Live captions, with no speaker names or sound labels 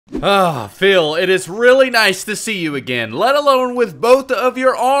Ah, Phil, it is really nice to see you again, let alone with both of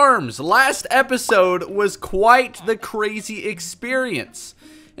your arms. Last episode was quite the crazy experience.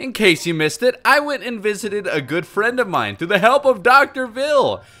 In case you missed it, I went and visited a good friend of mine through the help of Dr.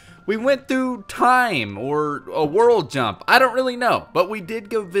 Vil. We went through time or a world jump. I don't really know, but we did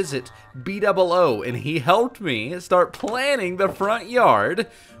go visit B00 and he helped me start planning the front yard,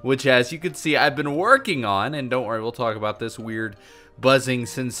 which as you can see I've been working on, and don't worry, we'll talk about this weird buzzing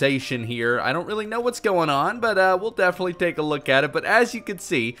sensation here. I don't really know what's going on, but we'll definitely take a look at it. But as you can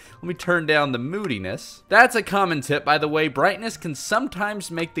see, let me turn down the moodiness. That's a common tip, by the way. Brightness can sometimes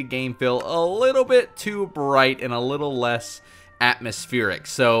make the game feel a little bit too bright and a little less atmospheric.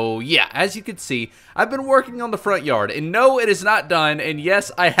 So yeah, as you can see, I've been working on the front yard, and no, it is not done. And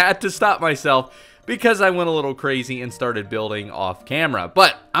yes, I had to stop myself because I went a little crazy and started building off camera.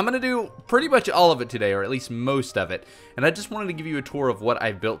 But I'm gonna do pretty much all of it today, or at least most of it. And I just wanted to give you a tour of what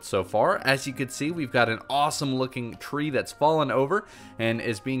I've built so far. As you can see, we've got an awesome looking tree that's fallen over and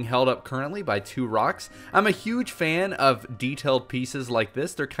is being held up currently by 2 rocks. I'm a huge fan of detailed pieces like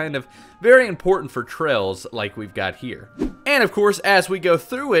this. They're kind of very important for trails like we've got here. And of course, as we go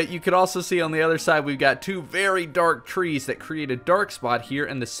through it, you could also see on the other side, we've got 2 very dark trees that create a dark spot here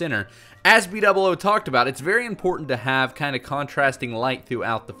in the center. As B00 talked about, it's very important to have kind of contrasting light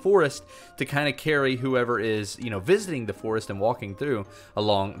throughout the forest to kind of carry whoever is, you know, visiting the forest and walking through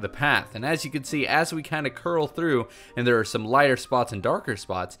along the path. And as you can see, as we kind of curl through and there are some lighter spots and darker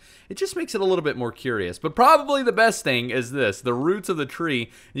spots, it just makes it a little bit more curious. But probably the best thing is this, the roots of the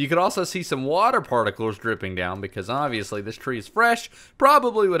tree. You could also see some water particles dripping down because obviously this tree is fresh,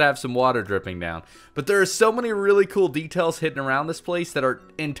 probably would have some water dripping down. But there are so many really cool details hidden around this place that are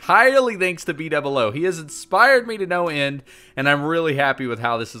entirely thanks to B00. He has inspired me to no end, and I'm really happy with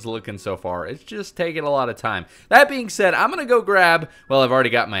how this is looking so far. It's just taking a lot of time. That being said, I'm gonna go grab, well, I've already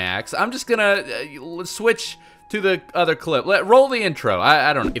got my axe. I'm just gonna switch to the other clip. Roll the intro.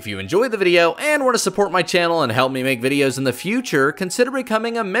 I don't know. If you enjoyed the video and want to support my channel and help me make videos in the future, consider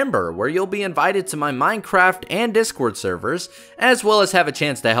becoming a member, where you'll be invited to my Minecraft and Discord servers, as well as have a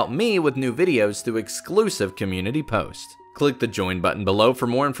chance to help me with new videos through exclusive community posts. Click the join button below for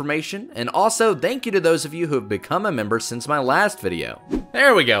more information, and also thank you to those of you who have become a member since my last video.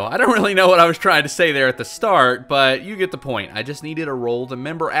 There we go. I don't really know what I was trying to say there at the start, but you get the point. I just needed to roll the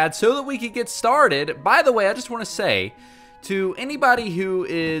member ad so that we could get started. By the way, I just want to say to anybody who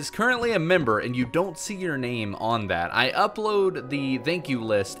is currently a member and you don't see your name on that, I upload the thank you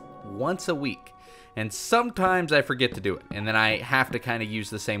list once a week. And sometimes I forget to do it, and then I have to kind of use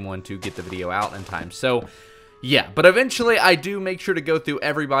the same one to get the video out in time. So yeah, but eventually I do make sure to go through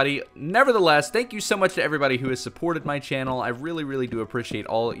everybody. Nevertheless, thank you so much to everybody who has supported my channel. I really, really do appreciate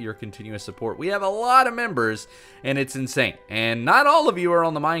all your continuous support. We have a lot of members, and it's insane. And not all of you are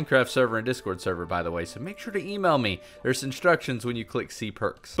on the Minecraft server and Discord server, by the way, so make sure to email me. There's instructions when you click See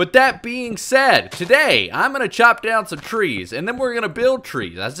Perks. But that being said, today I'm going to chop down some trees, and then we're going to build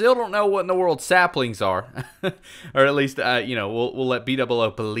trees. I still don't know what in the world saplings are, or at least, you know, we'll let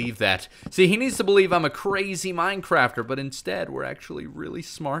B00 believe that. See, he needs to believe I'm a crazy Minecrafter, but instead we're actually really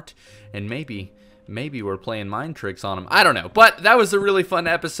smart, and maybe we're playing mind tricks on him. I don't know, but that was a really fun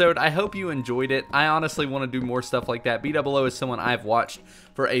episode. I hope you enjoyed it. I honestly want to do more stuff like that. B00 is someone I've watched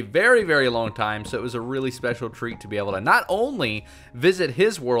for a very, very long time, so it was a really special treat to be able to not only visit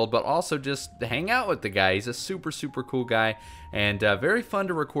his world, but also just hang out with the guy. He's a super, super cool guy, and very fun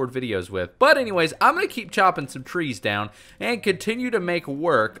to record videos with. But anyways, I'm going to keep chopping some trees down and continue to make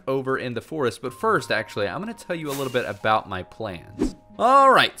work over in the forest. But first, actually, I'm going to tell you a little bit about my plans.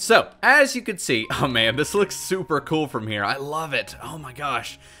 Alright, so, as you can see, oh man, this looks super cool from here. I love it. Oh my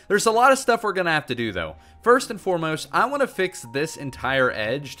gosh. There's a lot of stuff we're going to have to do, though. First and foremost, I want to fix this entire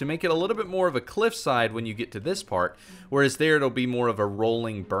edge to make it a little bit more of a cliffside when you get to this part, whereas there it'll be more of a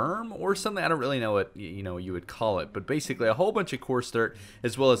rolling berm or something. I don't really know what you would call it, but basically a whole bunch of coarse dirt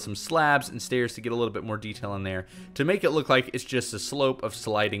as well as some slabs and stairs to get a little bit more detail in there to make it look like it's just a slope of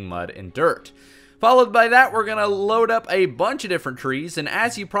sliding mud and dirt. Followed by that, we're going to load up a bunch of different trees, and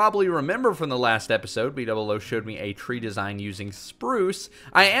as you probably remember from the last episode, B00 showed me a tree design using spruce.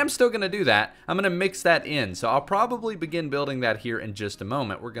 I am still going to do that. I'm going to mix that in, so I'll probably begin building that here in just a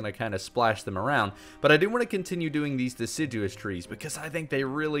moment. We're going to kind of splash them around, but I do want to continue doing these deciduous trees because I think they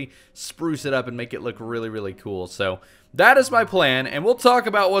really spruce it up and make it look really, really cool. So that is my plan, and we'll talk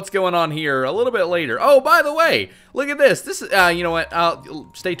about what's going on here a little bit later. Oh, by the way, look at this. This is, you know what?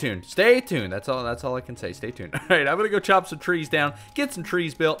 Stay tuned. Stay tuned. That's all I can say. Stay tuned. All right, I'm gonna go chop some trees down, get some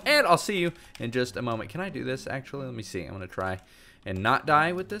trees built, and I'll see you in just a moment. Can I do this? Actually, let me see. I'm gonna try and not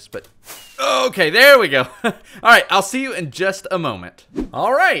die with this, but okay, there we go. All right, I'll see you in just a moment.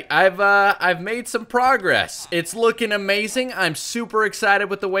 All right, I've made some progress. It's looking amazing. I'm super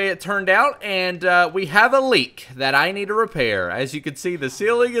excited with the way it turned out, and we have a leak that I need to repair. As you can see, the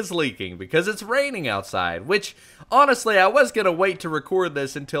ceiling is leaking because it's raining outside, which honestly, I was gonna wait to record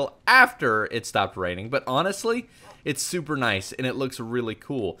this until after it stopped raining, but honestly, it's super nice, and it looks really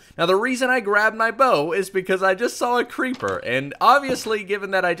cool. Now, the reason I grabbed my bow is because I just saw a creeper, and obviously, given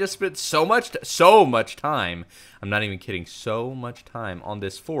that I just spent so much time, I'm not even kidding, so much time on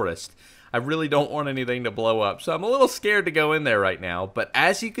this forest, I really don't want anything to blow up, so I'm a little scared to go in there right now, but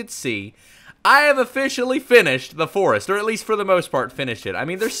as you could see, I have officially finished the forest, or at least for the most part finished it. I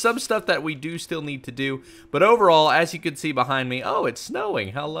mean, there's some stuff that we do still need to do, but overall, as you can see behind me, oh, it's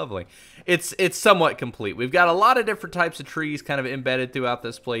snowing, how lovely. It's somewhat complete. We've got a lot of different types of trees kind of embedded throughout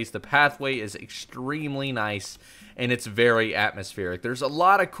this place. The pathway is extremely nice, and it's very atmospheric. There's a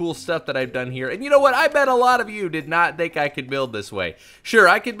lot of cool stuff that I've done here, and you know what? I bet a lot of you did not think I could build this way. Sure,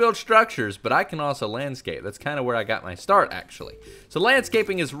 I could build structures, but I can also landscape. That's kind of where I got my start, actually. So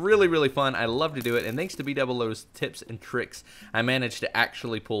landscaping is really, really fun. I love to do it, and thanks to B00's tips and tricks, I managed to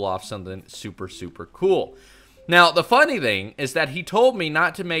actually pull off something super, super cool. Now, the funny thing is that he told me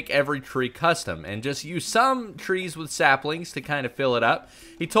not to make every tree custom and just use some trees with saplings to kind of fill it up.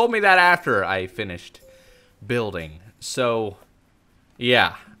 He told me that after I finished building. So,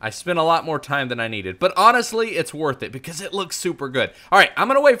 yeah, I spent a lot more time than I needed. But honestly, it's worth it because it looks super good. All right, I'm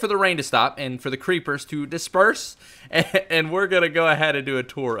going to wait for the rain to stop and for the creepers to disperse. And we're going to go ahead and do a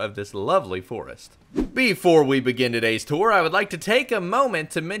tour of this lovely forest. Before we begin today's tour, I would like to take a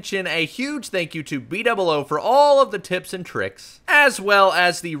moment to mention a huge thank you to B00 for all of the tips and tricks, as well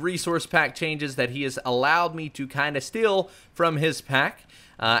as the resource pack changes that he has allowed me to kind of steal from his pack.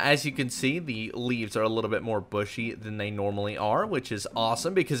 As you can see, the leaves are a little bit more bushy than they normally are, which is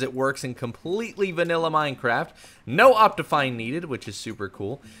awesome because it works in completely vanilla Minecraft. No Optifine needed, which is super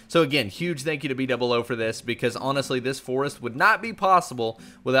cool. So again, huge thank you to B00 for this because honestly, this forest would not be possible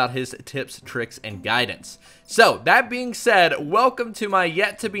without his tips, tricks, and guidance. So, that being said, welcome to my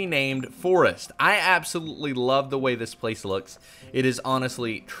yet-to-be-named forest. I absolutely love the way this place looks. It has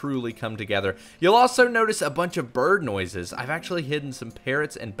honestly, truly come together. You'll also notice a bunch of bird noises. I've actually hidden some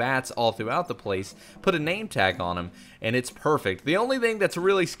parrots and bats all throughout the place, put a name tag on them, and it's perfect. The only thing that's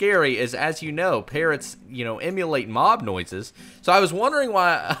really scary is, as you know, parrots, emulate mob noises. So I was wondering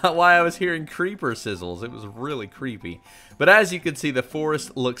why I was hearing creeper sizzles. It was really creepy. But as you can see, the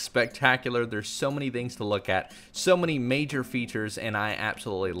forest looks spectacular. There's so many things to look at, so many major features, and I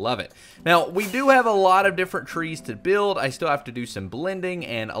absolutely love it. Now, we do have a lot of different trees to build. I still have to do some blending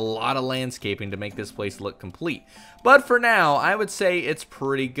and a lot of landscaping to make this place look complete. But for now, I would say it's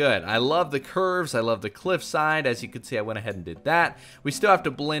pretty good. I love the curves. I love the cliffside. As you can see, I went ahead and did that. We still have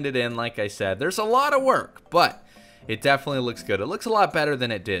to blend it in, like I said. There's a lot of work, but it definitely looks good. It looks a lot better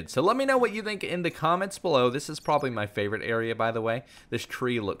than it did. So let me know what you think in the comments below. This is probably my favorite area, by the way. This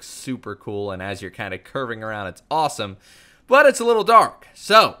tree looks super cool, and as you're kind of curving around, it's awesome. But it's a little dark.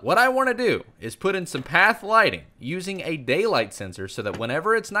 So what I want to do is put in some path lighting using a daylight sensor so that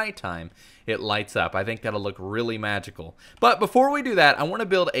whenever it's nighttime, it lights up. I think that'll look really magical. But before we do that, I want to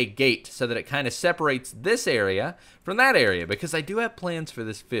build a gate so that it kind of separates this area from that area because I do have plans for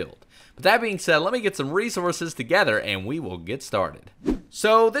this field. But that being said, let me get some resources together and we will get started.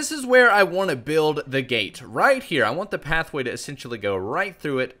 So this is where I want to build the gate. Right here, I want the pathway to essentially go right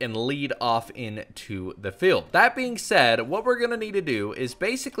through it and lead off into the field. That being said, what we're going to need to do is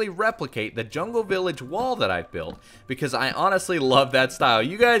basically replicate the jungle village wall that I've built because I honestly love that style.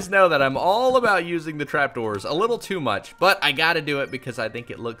 You guys know that I'm all about using the trapdoors a little too much, but I got to do it because I think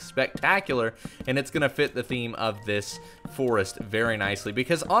it looks spectacular and it's going to fit the theme of this forest very nicely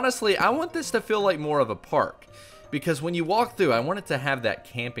because honestly, I want this to feel like more of a park. Because when you walk through, I want it to have that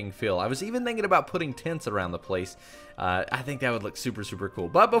camping feel. I was even thinking about putting tents around the place. I think that would look super, super cool.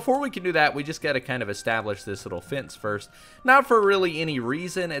 But before we can do that, we just got to kind of establish this little fence first. Not for really any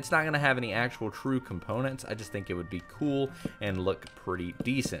reason. It's not going to have any actual true components. I just think it would be cool and look pretty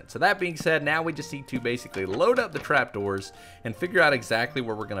decent. So that being said, now we just need to basically load up the trapdoors and figure out exactly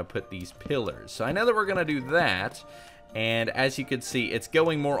where we're going to put these pillars. So I know that we're going to do that. And as you can see, it's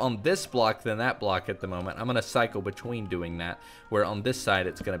going more on this block than that block at the moment. I'm going to cycle between doing that, where on this side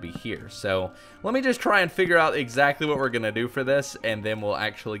it's going to be here. So let me just try and figure out exactly what we're going to do for this, and then we'll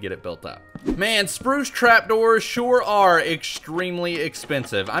actually get it built up. Man, spruce trapdoors sure are extremely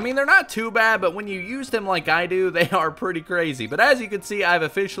expensive. I mean, they're not too bad, but when you use them like I do, they are pretty crazy. But as you can see, I've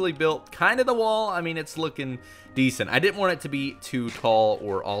officially built kind of the wall. I mean, it's looking decent. I didn't want it to be too tall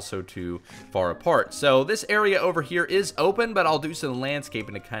or also too far apart. So this area over here is open, but I'll do some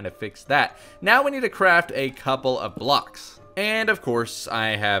landscaping to kind of fix that. Now we need to craft a couple of blocks. And of course,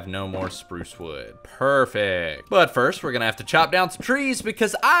 I have no more spruce wood. Perfect. But first, we're gonna have to chop down some trees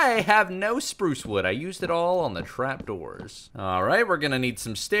because I have no spruce wood. I used it all on the trapdoors. All right, we're gonna need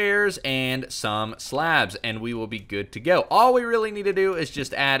some stairs and some slabs, and we will be good to go. All we really need to do is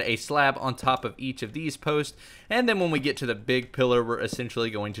just add a slab on top of each of these posts, and then when we get to the big pillar, we're essentially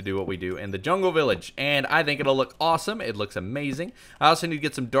going to do what we do in the jungle village. And I think it'll look awesome. It looks amazing. I also need to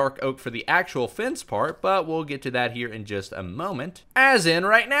get some dark oak for the actual fence part, but we'll get to that here in just a moment. As in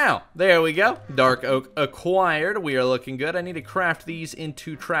right now. There we go. Dark oak acquired. We are looking good. I need to craft these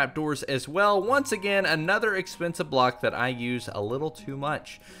into trapdoors as well. Once again, another expensive block that I use a little too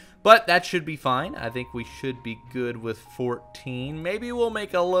much. But that should be fine. I think we should be good with 14. Maybe we'll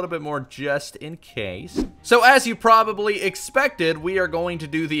make a little bit more just in case. So as you probably expected, we are going to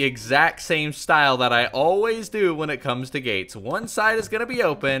do the exact same style that I always do when it comes to gates. One side is going to be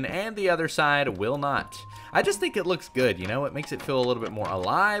open and the other side will not. I just think it looks good, you know? It makes it feel a little bit more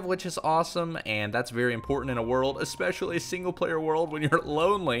alive, which is awesome, and that's very important in a world, especially a single-player world when you're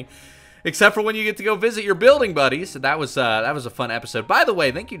lonely. Except for when you get to go visit your building buddies. That was a fun episode. By the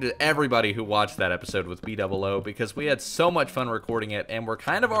way, thank you to everybody who watched that episode with BOO because we had so much fun recording it, and we're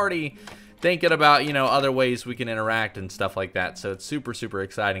kind of already thinking about, you know, other ways we can interact and stuff like that. So it's super, super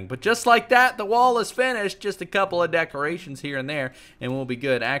exciting. But just like that, the wall is finished. Just a couple of decorations here and there, and we'll be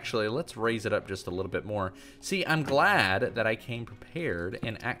good. Actually, let's raise it up just a little bit more. See, I'm glad that I came prepared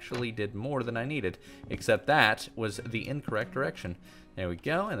and actually did more than I needed, except that was the incorrect direction. There we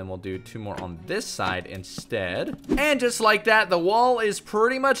go, and then we'll do 2 more on this side instead. And just like that, the wall is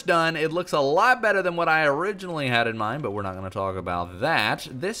pretty much done. It looks a lot better than what I originally had in mind, but we're not going to talk about that.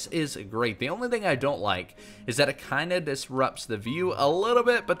 This is great. The only thing I don't like is that it kind of disrupts the view a little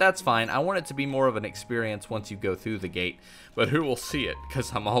bit, but that's fine. I want it to be more of an experience once you go through the gate, but who will see it?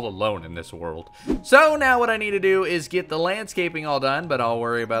 Because I'm all alone in this world. So now what I need to do is get the landscaping all done, but I'll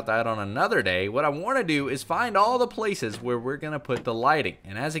worry about that on another day. What I want to do is find all the places where we're going to put the lighting.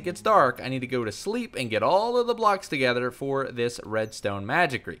 And as it gets dark, I need to go to sleep and get all of the blocks together for this redstone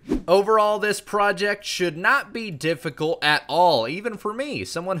magicry. Overall, this project should not be difficult at all, even for me,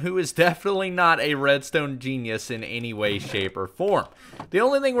 someone who is definitely not a redstone genius in any way, shape, or form. The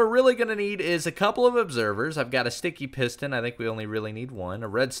only thing we're really going to need is a couple of observers. I've got a sticky piston. I think we only really need one. A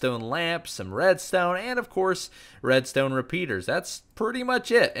redstone lamp, some redstone, and of course, redstone repeaters. That's pretty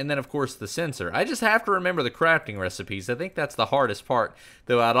much it. And then, of course, the sensor. I just have to remember the crafting recipes. I think that's the hardest part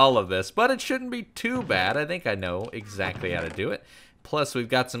throughout all of this, but it shouldn't be too bad. I think I know exactly how to do it. Plus, we've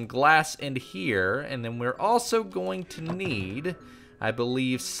got some glass in here, and then we're also going to need, I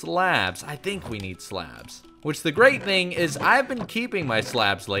believe, slabs. I think we need slabs. Which the great thing is I've been keeping my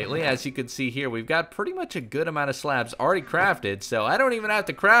slabs lately. As you can see here, we've got pretty much a good amount of slabs already crafted, so I don't even have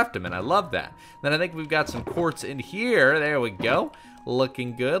to craft them, and I love that. Then I think we've got some quartz in here. There we go.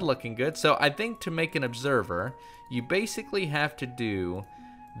 Looking good, looking good. So I think to make an observer, you basically have to do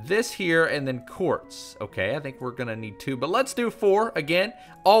this here and then quartz. Okay, I think we're gonna need 2, but let's do 4. Again,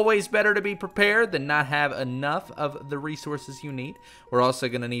 always better to be prepared than not have enough of the resources you need. We're also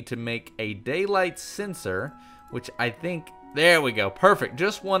gonna need to make a daylight sensor, which I think, there we go, perfect.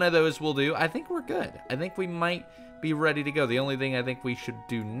 Just one of those will do. I think we're good. I think we might be ready to go. The only thing I think we should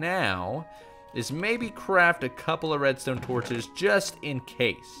do now is maybe craft a couple of redstone torches just in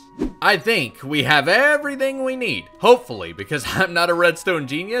case. I think we have everything we need, hopefully, because I'm not a redstone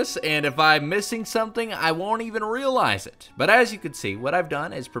genius, and if I'm missing something, I won't even realize it. But as you can see, what I've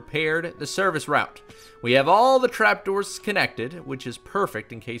done is prepared the service route. We have all the trapdoors connected, which is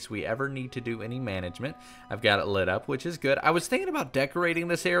perfect in case we ever need to do any management. I've got it lit up, which is good. I was thinking about decorating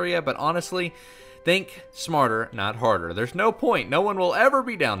this area, but honestly, think smarter, not harder. There's no point. No one will ever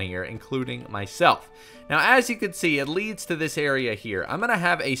be down here, including myself. Now, as you can see, it leads to this area here. I'm going to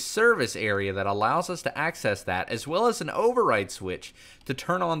have a service area that allows us to access that, as well as an override switch to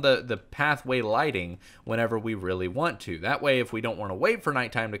turn on the pathway lighting whenever we really want to. That way, if we don't want to wait for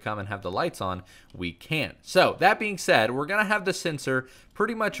nighttime to come and have the lights on, we can. So, that being said, we're going to have the sensor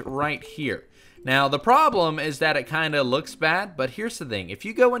pretty much right here. Now, the problem is that it kind of looks bad, but here's the thing. If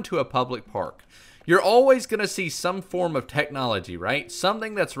you go into a public park, you're always going to see some form of technology, right?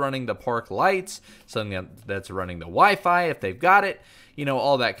 Something that's running the park lights, something that's running the Wi-Fi if they've got it. you know,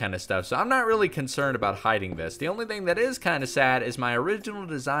 all that kind of stuff. So I'm not really concerned about hiding this. The only thing that is kind of sad is my original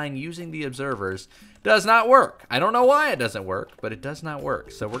design using the observers does not work. I don't know why it doesn't work, but it does not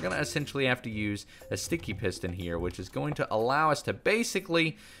work. So we're going to essentially have to use a sticky piston here, which is going to allow us to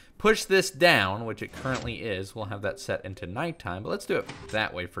basically push this down, which it currently is. We'll have that set into nighttime, but let's do it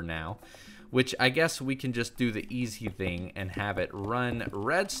that way for now, which I guess we can just do the easy thing and have it run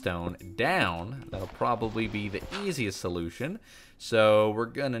redstone down. That'll probably be the easiest solution. So we're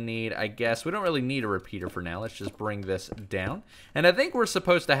gonna need, I guess, we don't really need a repeater for now. Let's just bring this down. And I think we're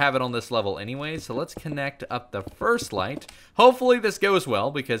supposed to have it on this level anyway, so let's connect up the first light. Hopefully this goes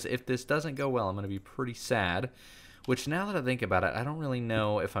well, because if this doesn't go well, I'm gonna be pretty sad. Which, now that I think about it, I don't really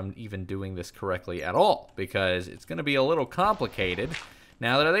know if I'm even doing this correctly at all, because it's gonna be a little complicated.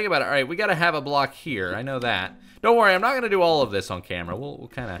 Now that I think about it, all right, we got to have a block here. I know that. Don't worry, I'm not going to do all of this on camera. We'll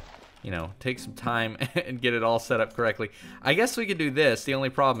kind of, you know, take some time and get it all set up correctly. I guess we could do this. The only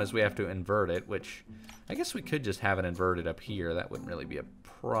problem is we have to invert it, which I guess we could just have it inverted up here. That wouldn't really be a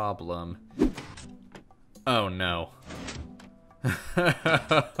problem. Oh, no.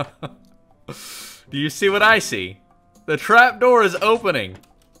 Do you see what I see? The trapdoor is opening.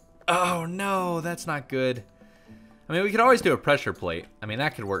 Oh, no, that's not good. I mean, we could always do a pressure plate. I mean,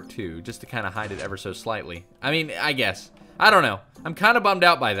 that could work too, just to kind of hide it ever so slightly. I mean, I guess. I don't know. I'm kind of bummed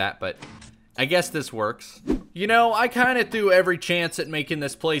out by that, but I guess this works. You know, I kind of threw every chance at making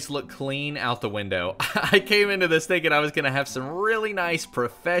this place look clean out the window. I came into this thinking I was going to have some really nice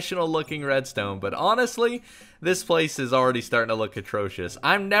professional looking redstone, but honestly, this place is already starting to look atrocious.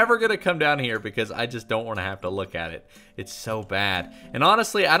 I'm never going to come down here because I just don't want to have to look at it. It's so bad. And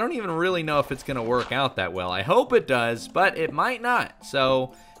honestly, I don't even really know if it's going to work out that well. I hope it does, but it might not.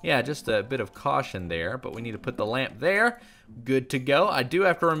 So yeah, just a bit of caution there, but we need to put the lamp there. Good to go. I do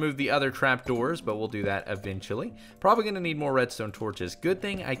have to remove the other trapdoors, but we'll do that eventually. Probably going to need more redstone torches. Good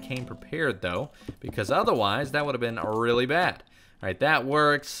thing I came prepared, though, because otherwise that would have been really bad. All right, that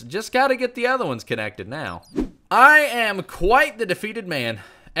works. Just got to get the other ones connected now. I am quite the defeated man.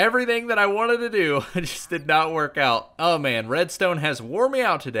 Everything that I wanted to do just did not work out. Oh, man, redstone has wore me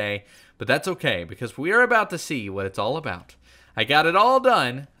out today, but that's okay, because we are about to see what it's all about. I got it all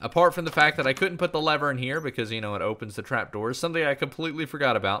done, apart from the fact that I couldn't put the lever in here because, you know, it opens the trapdoors, something I completely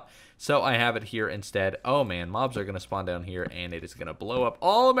forgot about. So I have it here instead. Oh man, mobs are going to spawn down here and it is going to blow up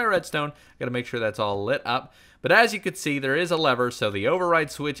all of my redstone. Got to make sure that's all lit up. But as you can see, there is a lever, so the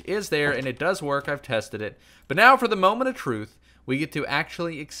override switch is there and it does work. I've tested it. But now for the moment of truth, we get to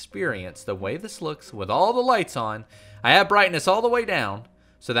actually experience the way this looks with all the lights on. I have brightness all the way down,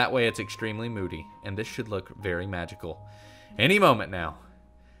 so that way it's extremely moody. And this should look very magical. Any moment now.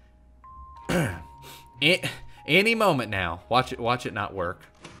 Any moment now. Watch it not work.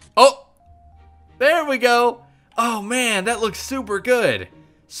 Oh! There we go! Oh man, that looks super good.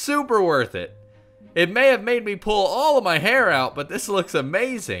 Super worth it. It may have made me pull all of my hair out, but this looks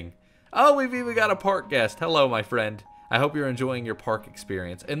amazing. Oh, we've even got a park guest. Hello, my friend. I hope you're enjoying your park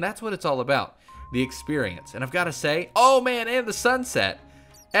experience. And that's what it's all about. The experience. And I've got to say, oh man, and the sunset.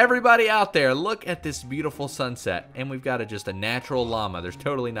 Everybody out there, look at this beautiful sunset. And we've got just a natural llama. There's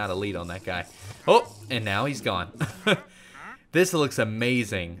totally not a lead on that guy. Oh, and now he's gone. This looks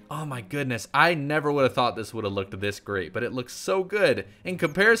amazing. Oh my goodness. I never would have thought this would have looked this great, but it looks so good. In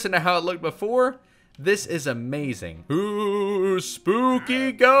comparison to how it looked before, this is amazing. Ooh,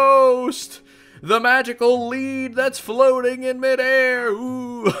 spooky ghost. The magical lead that's floating in midair.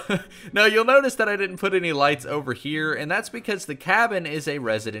 Ooh. Now you'll notice that I didn't put any lights over here, and that's because the cabin is a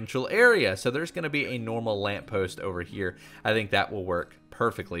residential area. So there's going to be a normal lamppost over here. I think that will work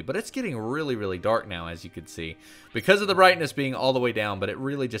perfectly, but it's getting really, really dark now, as you can see, because of the brightness being all the way down, but it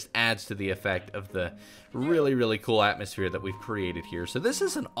really just adds to the effect of the really, really cool atmosphere that we've created here. So this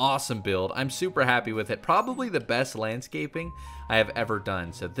is an awesome build. I'm super happy with it. Probably the best landscaping I have ever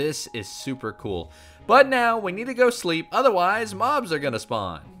done. So this is super cool. But now we need to go sleep, otherwise mobs are gonna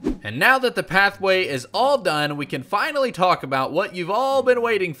spawn. And now that the pathway is all done, we can finally talk about what you've all been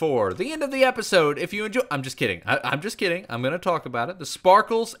waiting for. The end of the episode. If you enjoy, I'm just kidding. I'm just kidding. I'm gonna talk about it. The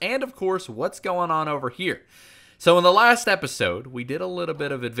sparkles and of course what's going on over here. So in the last episode, we did a little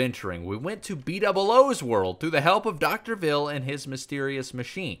bit of adventuring. We went to B00's world through the help of Dr. Vil and his mysterious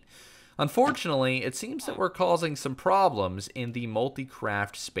machine. Unfortunately, it seems that we're causing some problems in the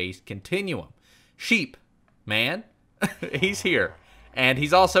multi-craft space continuum. Sheep, man, he's here. And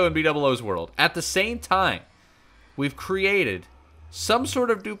he's also in B00's world. At the same time, we've created some sort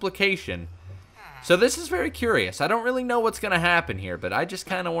of duplication. So this is very curious. I don't really know what's going to happen here, but I just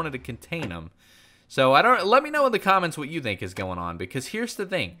kind of wanted to contain him. So let me know in the comments what you think is going on, because here's the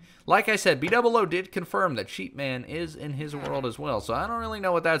thing. Like I said, B00 did confirm that Sheepman is in his world as well, so I don't really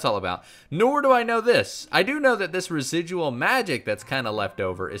know what that's all about. Nor do I know this. I do know that this residual magic that's kind of left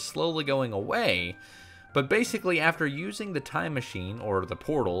over is slowly going away. But basically, after using the time machine, or the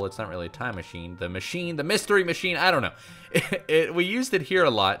portal, it's not really a time machine, the mystery machine, I don't know. We used it here a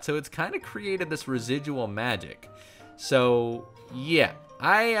lot, so it's kind of created this residual magic. So, yeah.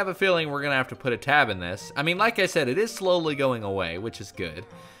 I have a feeling we're going to have to put a tab in this. I mean, like I said, it is slowly going away, which is good.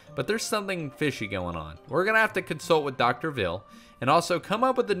 But there's something fishy going on. We're going to have to consult with Dr. Ville and also come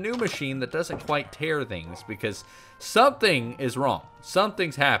up with a new machine that doesn't quite tear things, because something is wrong.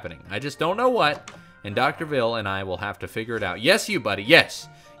 Something's happening. I just don't know what. And Dr. Ville and I will have to figure it out. Yes, you, buddy. Yes.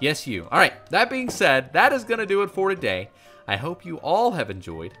 Yes, you. All right. That being said, that is going to do it for today. I hope you all have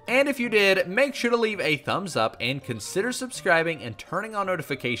enjoyed, and if you did, make sure to leave a thumbs up and consider subscribing and turning on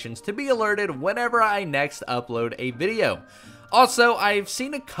notifications to be alerted whenever I next upload a video. Also, I've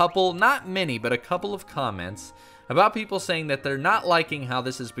seen a couple, not many, but a couple of comments about people saying that they're not liking how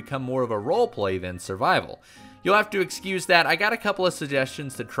this has become more of a roleplay than survival. You'll have to excuse that. I got a couple of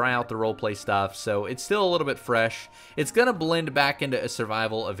suggestions to try out the roleplay stuff, so it's still a little bit fresh. It's going to blend back into a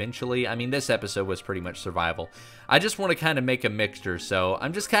survival eventually. I mean, this episode was pretty much survival. I just want to kind of make a mixture, so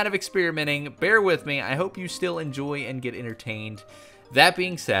I'm just kind of experimenting. Bear with me. I hope you still enjoy and get entertained. That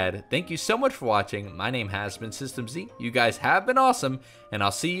being said, thank you so much for watching. My name has been System Z. You guys have been awesome, and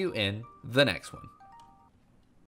I'll see you in the next one.